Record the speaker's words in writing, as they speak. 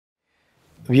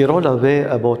We are all aware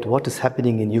about what is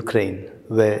happening in Ukraine,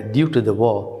 where due to the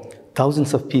war,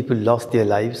 thousands of people lost their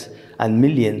lives and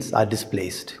millions are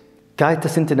displaced.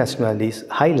 Caritas Internationalis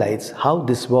highlights how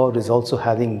this war is also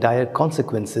having dire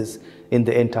consequences in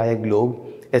the entire globe,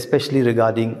 especially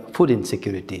regarding food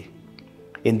insecurity.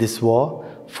 In this war,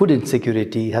 food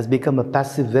insecurity has become a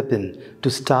passive weapon to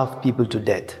starve people to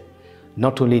death,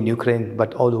 not only in Ukraine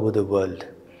but all over the world.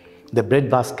 The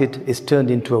breadbasket is turned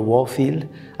into a war field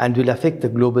and will affect the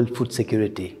global food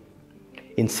security.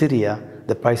 In Syria,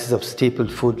 the prices of staple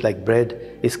food like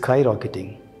bread is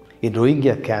skyrocketing. In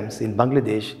Rohingya camps in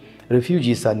Bangladesh,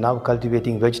 refugees are now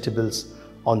cultivating vegetables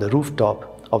on the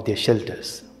rooftop of their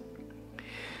shelters.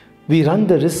 We run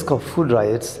the risk of food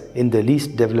riots in the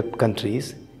least developed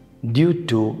countries due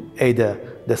to either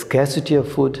the scarcity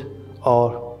of food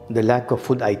or the lack of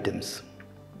food items.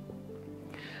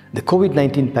 The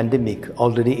COVID-19 pandemic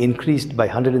already increased by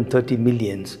 130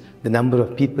 millions the number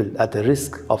of people at the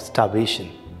risk of starvation.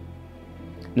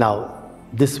 Now,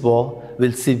 this war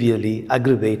will severely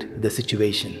aggravate the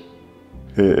situation.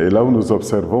 Et là où nous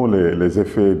observons les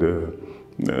effets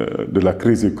de la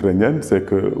crise ukrainienne, c'est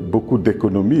que beaucoup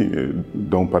d'économies,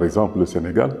 dont par exemple le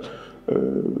Sénégal,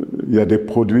 il y a des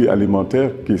produits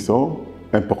alimentaires qui sont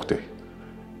importés,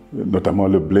 notamment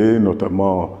le blé,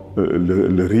 notamment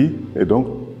le riz, et donc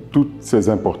toutes ces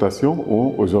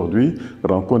importations aujourd'hui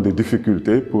rencontrent des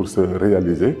difficultés pour se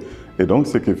réaliser, et donc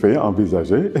ce qui fait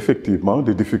envisager effectivement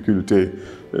des difficultés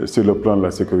sur le plan de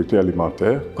la sécurité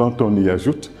alimentaire quand on y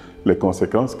ajoute les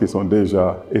conséquences qui sont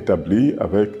déjà établies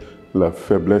avec la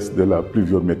faiblesse de la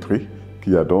pluviométrie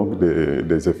qui a donc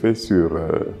des effets sur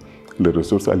les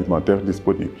ressources alimentaires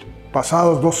disponibles.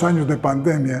 Pasados 2 años de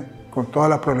pandemia, con toda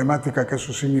la problemática que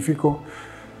eso significó,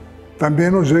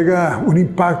 también nos llega un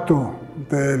impacto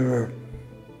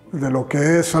de lo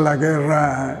que es la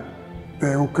guerra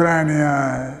de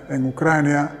Ucrania, en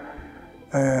Ucrania,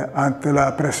 ante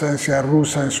la presencia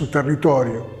rusa en su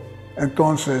territorio.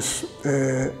 Entonces,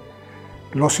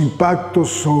 los impactos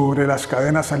sobre las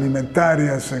cadenas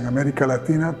alimentarias en América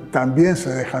Latina también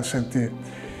se dejan sentir.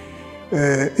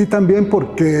 Y también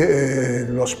porque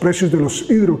los precios de los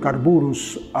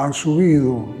hidrocarburos han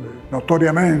subido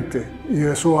notoriamente y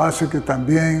eso hace que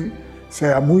también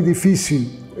sea muy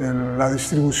difícil la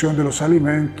distribución de los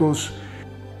alimentos.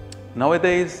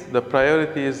 Nowadays, the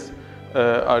priorities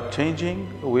are changing.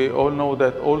 We all know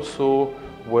that also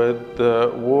with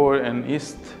the war in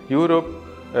East Europe,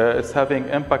 it's having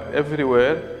impact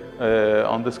everywhere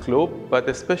on this globe, but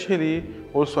especially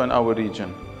also in our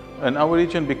region. In our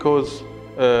region because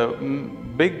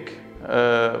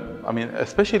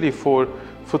especially for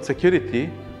food security,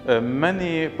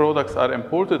 many products are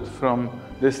imported from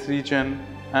this region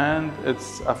and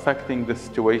it's affecting the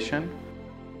situation.